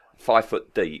square, 5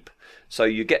 foot deep. So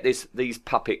you get these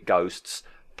puppet ghosts,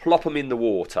 plop them in the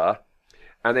water,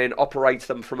 and then operate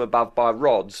them from above by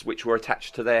rods which were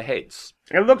attached to their heads.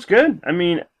 It looks good. I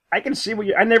mean, I can see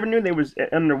I never knew they was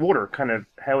underwater, kind of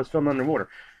how it's filmed underwater.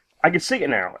 I can see it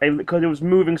now, because it was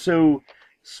moving so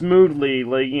smoothly,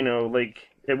 like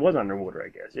it was underwater, I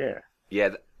guess, yeah.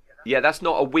 Yeah, that's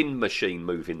not a wind machine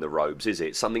moving the robes, is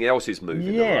it? Something else is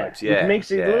moving the robes. Yeah, it makes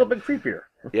it a little bit creepier.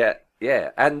 Yeah,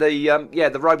 and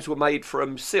the robes were made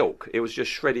from silk. It was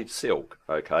just shredded silk,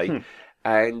 okay?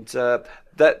 And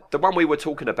the one we were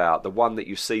talking about, the one that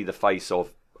you see the face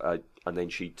of, and then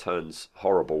she turns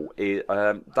horrible,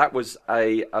 that was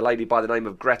a lady by the name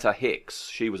of Greta Hicks.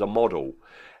 She was a model.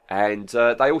 And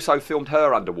they also filmed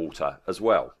her underwater as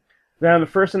well. Now, the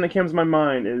first thing that comes to my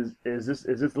mind is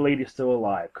this lady still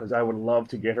alive? Because I would love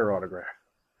to get her autograph.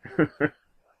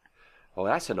 Oh,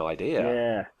 that's an idea.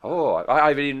 Yeah. Oh, I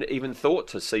haven't even thought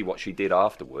to see what she did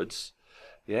afterwards.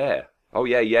 Yeah. Oh,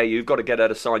 yeah, you've got to get her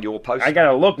to sign your poster. I got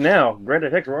to look now.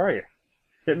 Greta Hicks, where are you?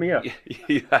 Hit me up.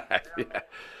 Yeah.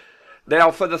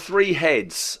 Now, for the 3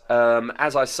 heads,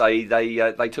 as I say,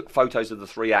 they took photos of the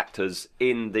 3 actors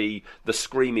in the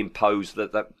screaming pose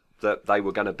that they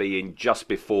were going to be in just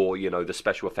before, the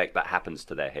special effect that happens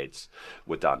to their heads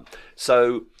were done.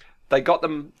 So they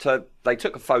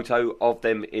took a photo of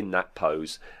them in that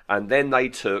pose, and then they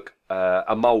took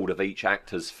a mould of each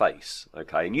actor's face.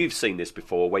 Okay, and you've seen this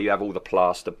before, where you have all the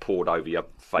plaster poured over your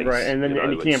face, right? And then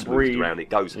you can't breathe. Around. It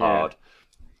goes hard.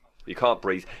 You can't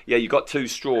breathe. Yeah, you got 2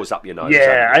 straws up your nose.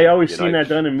 Yeah, I always seen that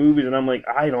done in movies, and I'm like,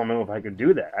 I don't know if I could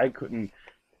do that. I couldn't.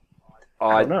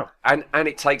 I don't know. And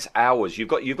it takes hours. You've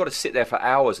got to sit there for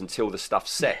hours until the stuff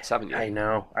sets, haven't you? I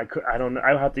know. I don't know.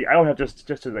 I would have just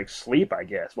to like sleep, I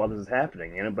guess, while this is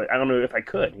happening. But I don't know if I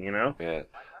could. Yeah.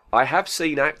 I have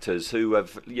seen actors who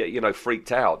have,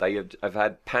 freaked out. They have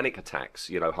had panic attacks.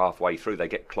 Halfway through, they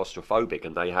get claustrophobic,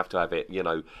 and they have to have it,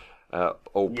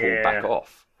 all pulled back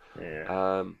off.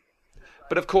 Yeah.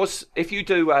 But of course, if you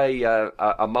do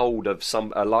a mould of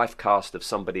a life cast of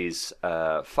somebody's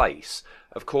face,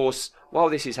 of course, while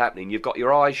this is happening, you've got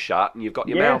your eyes shut and you've got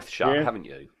your mouth shut, haven't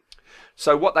you?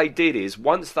 So what they did is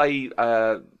once they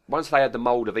had the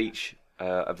mould of each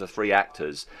of the 3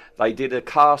 actors, they did a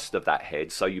cast of that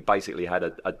head. So you basically had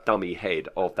a dummy head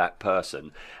of that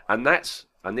person, and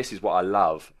this is what I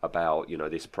love about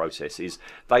this process, is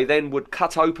they then would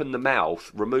cut open the mouth,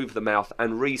 remove the mouth,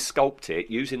 and re-sculpt it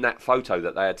using that photo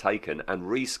that they had taken, and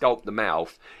re-sculpt the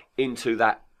mouth into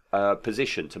that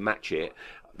position to match it.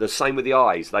 The same with the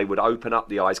eyes. They would open up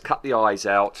the eyes, cut the eyes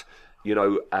out,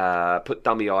 put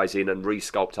dummy eyes in, and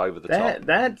re-sculpt over the top.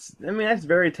 That's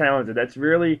very talented. That's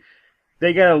really,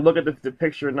 they gotta look at the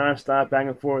picture nonstop, back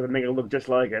and forth, and make it look just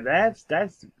like it.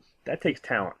 That takes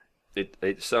talent.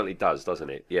 It certainly does, doesn't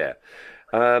it? Yeah.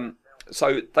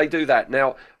 So they do that.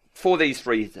 Now, for these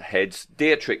 3 heads,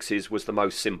 Dietrich's was the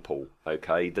most simple,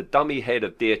 okay? The dummy head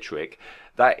of Dietrich,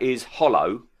 that is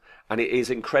hollow, and it is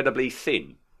incredibly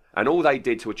thin. And all they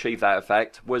did to achieve that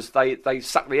effect was they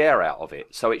sucked the air out of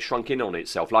it, so it shrunk in on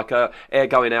itself, like air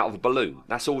going out of a balloon.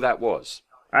 That's all that was.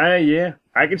 Yeah,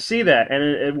 I can see that, and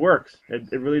it works. It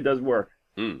really does work.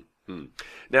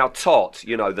 Now, Tot,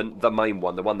 the main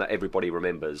one, the one that everybody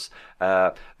remembers,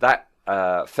 that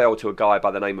fell to a guy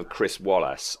by the name of Chris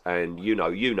Wallace, and you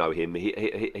know him.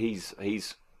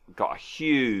 He's got a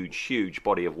huge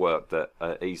body of work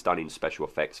that he's done in special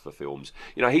effects for films.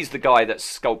 He's the guy that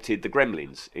sculpted the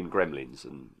Gremlins in Gremlins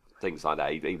and things like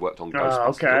that. He worked on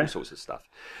Ghostbusters, all sorts of stuff.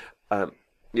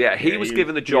 He was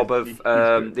given the job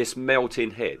of this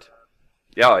melting head.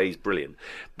 Yeah, he's brilliant.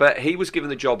 But he was given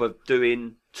the job of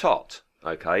doing Tot.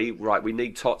 Okay, right, we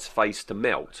need Tot's face to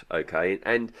melt. Okay,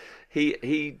 and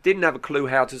he didn't have a clue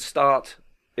how to start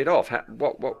it off,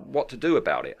 what to do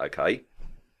about it. Okay.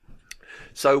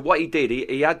 So what he did,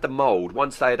 he had the mould.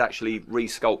 Once they had actually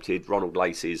re-sculpted Ronald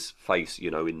Lacey's face,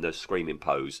 in the screaming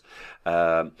pose,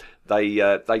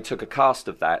 they took a cast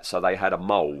of that, so they had a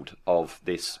mould of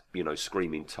this,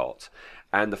 screaming Tot.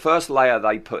 And the first layer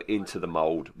they put into the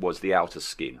mould was the outer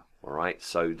skin. All right,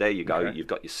 so there you go. Okay. You've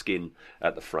got your skin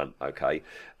at the front. Okay,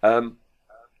 and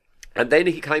then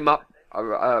he came up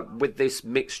with this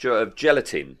mixture of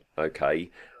gelatin.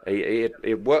 Okay,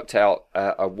 He worked out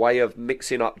a way of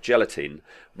mixing up gelatin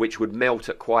which would melt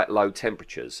at quite low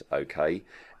temperatures, okay?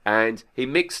 And he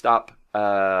mixed up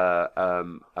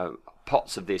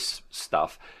pots of this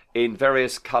stuff in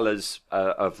various colours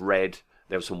of red.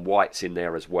 There were some whites in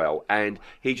there as well. And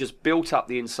he just built up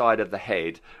the inside of the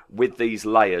head with these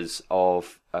layers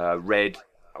of red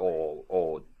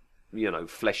or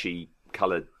fleshy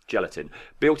coloured gelatin.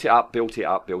 Built it up, built it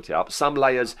up, built it up. Some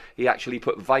layers he actually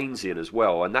put veins in as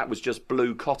well, and that was just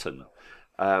blue cotton.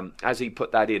 As he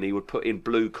put that in, he would put in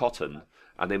blue cotton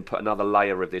and then put another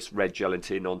layer of this red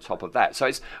gelatin on top of that. So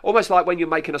it's almost like when you're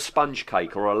making a sponge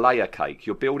cake or a layer cake,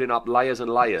 you're building up layers and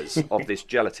layers of this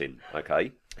gelatin,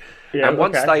 okay? Yeah, and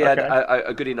once they had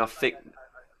a good enough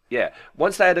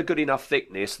once they had a good enough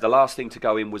thickness, the last thing to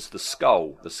go in was the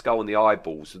skull. The skull and the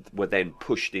eyeballs were then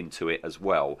pushed into it as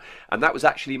well. And that was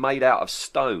actually made out of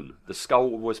stone. The skull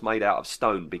was made out of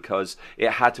stone because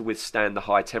it had to withstand the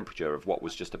high temperature of what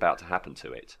was just about to happen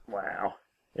to it. Wow.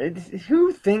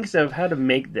 Who thinks of how to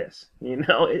make this?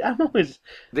 I'm always...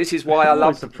 This is why I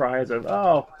love... surprised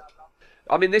of,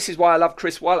 I mean, this is why I love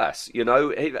Chris Wallace. He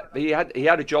had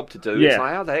a job to do. Yeah. It's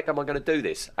like, how the heck am I going to do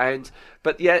this?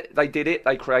 But yeah, they did it.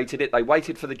 They created it. They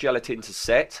waited for the gelatin to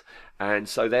set, and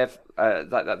so they've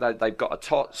got a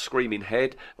taut, screaming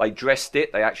head. They dressed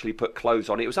it. They actually put clothes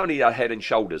on it. It was only a head and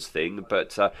shoulders thing,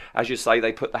 but as you say,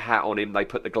 they put the hat on him. They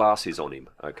put the glasses on him.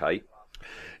 Okay.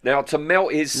 Now to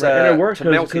melt his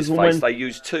face, they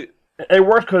used two. It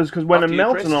works because when it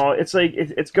melts and all, it's like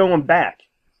it's going back.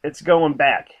 It's going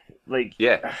back. Like,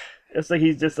 yeah, it's like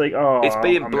he's just like, oh, it's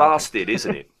being blasted,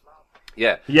 isn't it?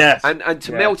 Yeah. Yes. And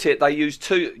to melt it, they use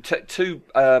two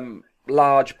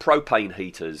large propane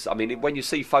heaters. I mean, when you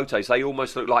see photos, they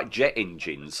almost look like jet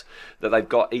engines that they've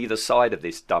got either side of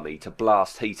this dummy to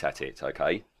blast heat at it.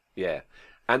 Okay. Yeah.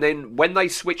 And then when they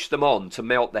switched them on to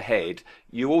melt the head,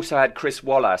 you also had Chris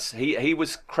Wallace. He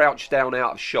was crouched down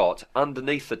out of shot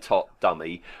underneath the top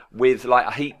dummy with like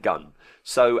a heat gun.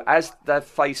 So as their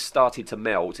face started to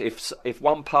melt, if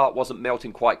one part wasn't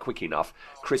melting quite quick enough,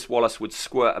 Chris Wallace would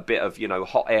squirt a bit of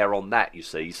hot air on that. You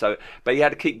see, but he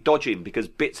had to keep dodging because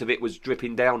bits of it was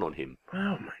dripping down on him.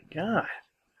 Oh my god!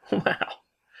 Wow.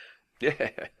 Yeah.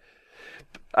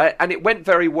 And it went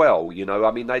very well,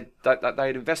 I mean, they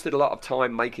had invested a lot of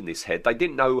time making this head. They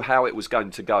didn't know how it was going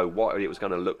to go, what it was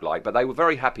going to look like, but they were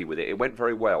very happy with it. It went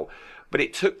very well. But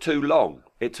it took too long.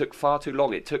 It took far too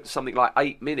long. It took something like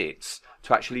 8 minutes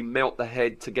to actually melt the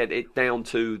head to get it down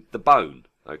to the bone,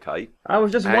 okay? I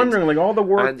was just wondering, like, all the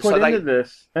work put into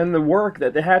this and the work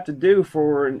that they had to do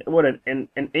for, an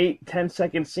 8-10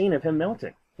 second scene of him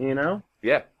melting,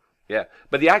 Yeah. Yeah,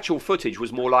 but the actual footage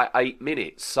was more like 8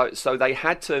 minutes, so they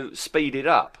had to speed it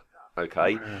up,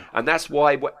 okay? And that's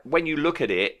why, when you look at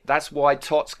it, that's why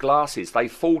Tott's glasses, they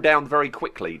fall down very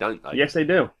quickly, don't they? Yes, they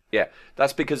do. Yeah,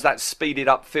 that's because that's speeded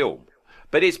up film.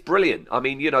 But it's brilliant. I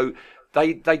mean,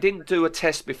 they didn't do a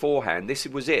test beforehand. This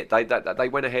was it. They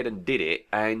went ahead and did it,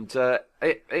 and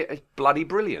it's bloody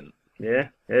brilliant. Yeah,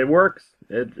 it works.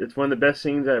 It's one of the best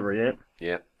scenes ever,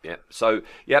 yeah. Yeah. So,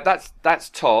 yeah, that's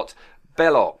Tott.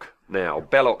 Belloc. Now,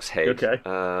 Belloc's head. Okay.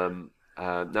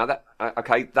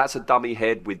 That's a dummy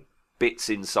head with bits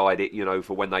inside it,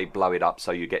 for when they blow it up,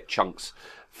 so you get chunks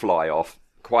fly off.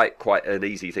 Quite an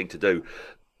easy thing to do.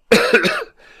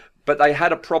 But they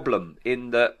had a problem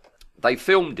in that they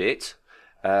filmed it,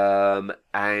 and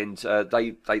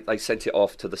they sent it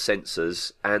off to the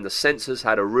censors, and the censors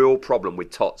had a real problem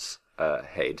with Tott's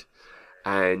head,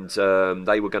 and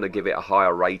they were going to give it a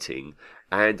higher rating.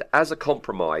 And as a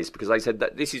compromise, because they said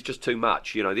that this is just too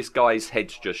much, this guy's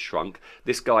head's just shrunk,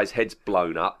 this guy's head's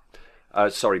blown up,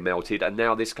 melted, and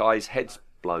now this guy's head's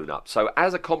blown up. So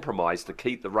as a compromise to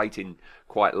keep the rating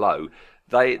quite low,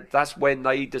 that's when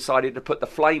they decided to put the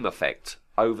flame effect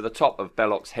over the top of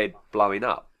Belloc's head blowing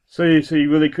up. So you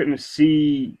really couldn't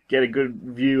get a good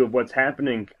view of what's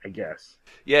happening, I guess.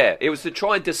 Yeah, it was to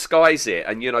try and disguise it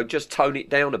and, just tone it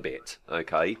down a bit,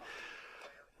 okay?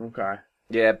 Okay.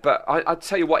 Yeah, but I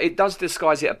tell you what, it does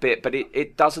disguise it a bit, but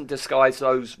it doesn't disguise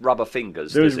those rubber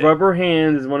fingers. Those rubber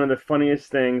hands is one of the funniest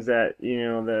things that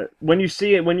that when you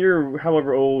see it, when you're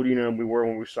however old we were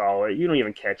when we saw it, you don't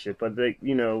even catch it. But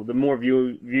the more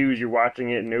views you're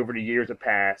watching it, and over the years that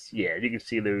pass, yeah, you can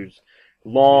see those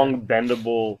long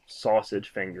bendable sausage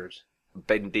fingers.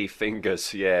 Bendy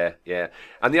fingers, yeah.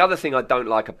 And the other thing I don't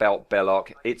like about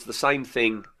Belloc, it's the same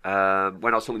thing when I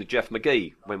was talking to Jeff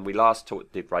McGee when we last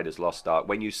did Raiders Lost Ark.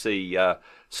 When you see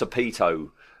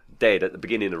Serpito dead at the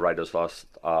beginning of Raiders Lost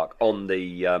Ark on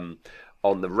the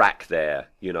on the rack there,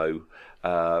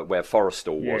 where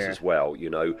Forrestal was as well,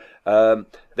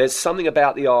 There's something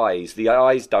about the eyes. The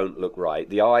eyes don't look right.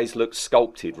 The eyes look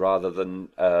sculpted rather than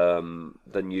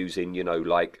using,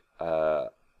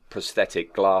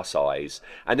 prosthetic glass eyes.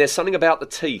 And there's something about the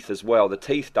teeth as well. The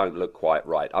teeth don't look quite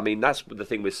right. I mean, that's the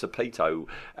thing with Serpito,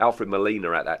 Alfred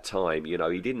Molina at that time, he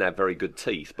didn't have very good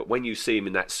teeth. But when you see him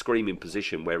in that screaming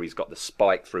position where he's got the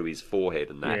spike through his forehead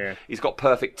and that, he's got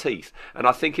perfect teeth. And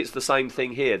I think it's the same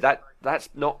thing here. That's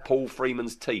not Paul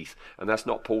Freeman's teeth, and that's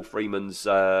not Paul Freeman's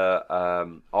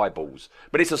eyeballs.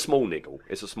 But it's a small niggle.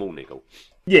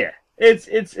 Yeah,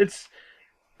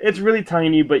 it's really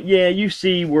tiny, but yeah, you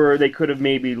see where they could have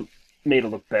maybe made it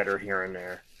look better here and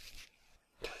there.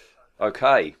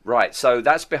 Okay, right. So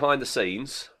that's behind the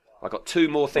scenes. I've got two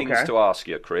more things to ask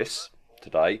you, Chris,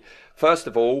 today. First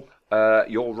of all,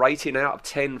 your rating out of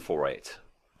 10 for it.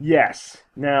 Yes.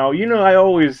 Now, I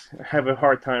always have a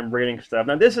hard time rating stuff.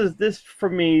 Now, this for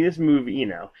me, this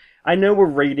movie, I know we're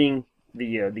rating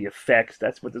the effects.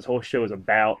 That's what this whole show is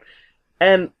about.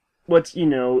 And it's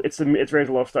Raiders of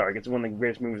the Lost Ark. It's one of the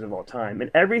greatest movies of all time. And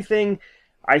everything,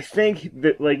 I think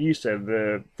that, like you said,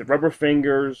 the rubber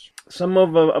fingers, some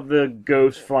of the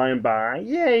ghosts flying by,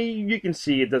 you can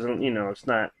see it doesn't, it's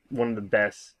not one of the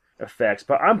best effects.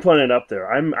 But I'm putting it up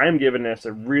there. I'm giving this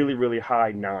a really, really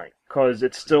high 9. Because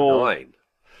it's still... 9?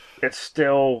 It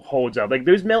still holds up. Like,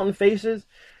 those melting faces,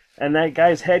 and that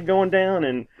guy's head going down,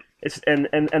 and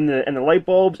the light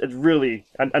bulbs, it's really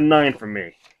a 9 for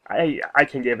me. I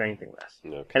can't give anything less.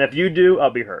 Okay. And if you do, I'll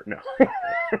be hurt. No.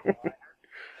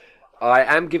 I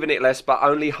am giving it less, but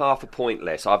only half a point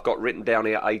less. I've got written down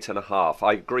here 8.5.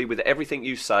 I agree with everything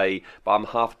you say, but I'm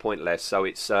half a point less, so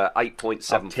it's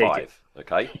 8.75.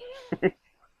 Okay?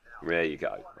 There you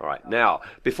go. All right. Now,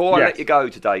 before I let you go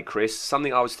today, Chris,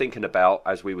 something I was thinking about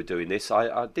as we were doing this,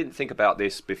 I didn't think about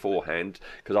this beforehand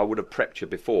because I would have prepped you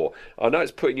before. I know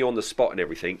it's putting you on the spot and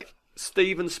everything.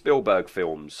 Steven Spielberg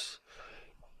films.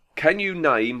 Can you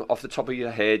name, off the top of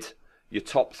your head, your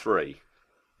top 3?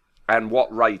 And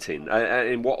what rating? And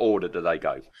in what order do they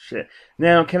go? Shit.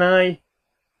 Now, can I...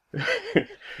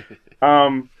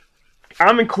 I'm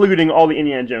including all the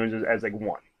Indiana Joneses as like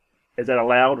 1. Is that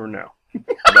allowed or no? No,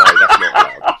 that's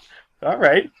not allowed. All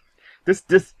right. This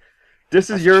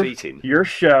is your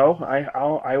show.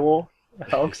 I'll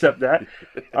accept that.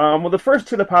 Well, the first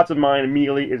two that pops in mind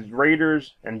immediately is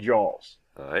Raiders and Jaws.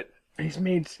 All right. He's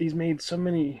made so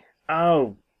many.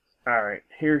 Oh, all right.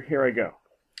 Here I go.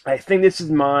 I think this is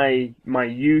my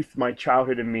youth, my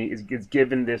childhood in me is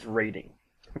given this rating,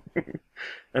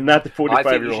 and not the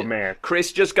 45-year-old man.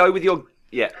 Chris, just go with your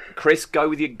go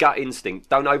with your gut instinct.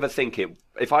 Don't overthink it.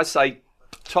 If I say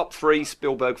top 3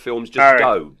 Spielberg films, just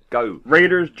go.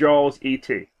 Raiders, Jaws,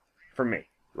 E.T. for me.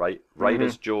 Right.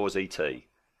 Raiders, Jaws, E.T.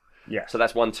 Yeah. So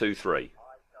that's 1, 2, 3.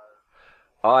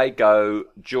 I go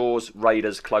Jaws,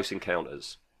 Raiders, Close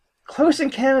Encounters. Close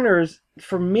Encounters,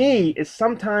 for me, is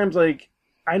sometimes like,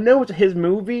 I know it's his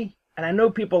movie, and I know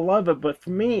people love it, but for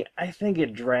me, I think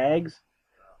it drags.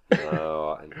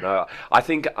 No. I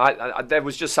think there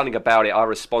was just something about it. I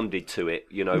responded to it,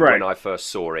 when I first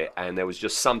saw it, and there was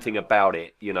just something about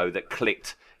it, that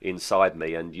clicked inside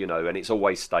me, and and it's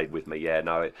always stayed with me. Yeah,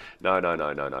 no.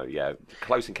 Yeah,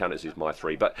 Close Encounters is my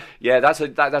 3, but yeah, that's a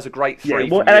great 3. Yeah,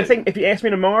 well, and I think if you ask me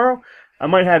tomorrow, I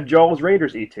might have Jaws,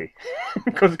 Raiders, E.T.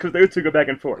 because those two go back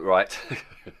and forth. Right.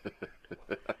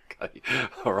 Okay.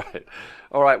 All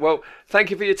right. Well, thank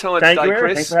you for your time today,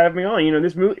 Chris. Thanks for having me on.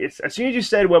 This movie. As soon as you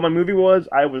said what my movie was,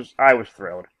 I was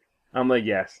thrilled. I'm like,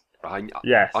 yes.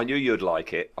 Yes. I knew you'd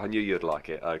like it.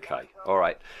 Okay. All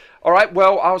right.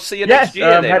 Well, I'll see you next year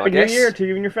then. Happy New Year to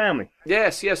you and your family.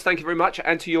 Yes. Thank you very much,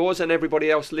 and to yours and everybody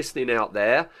else listening out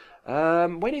there.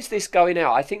 When is this going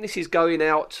out? I think this is going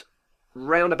out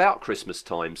round about Christmas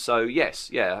time. So yes,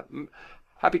 yeah.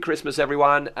 Happy Christmas,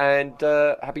 everyone, and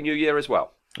Happy New Year as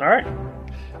well. All right.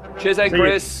 Cheers then,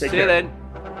 Chris. See you then.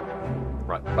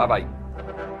 Right. Bye-bye.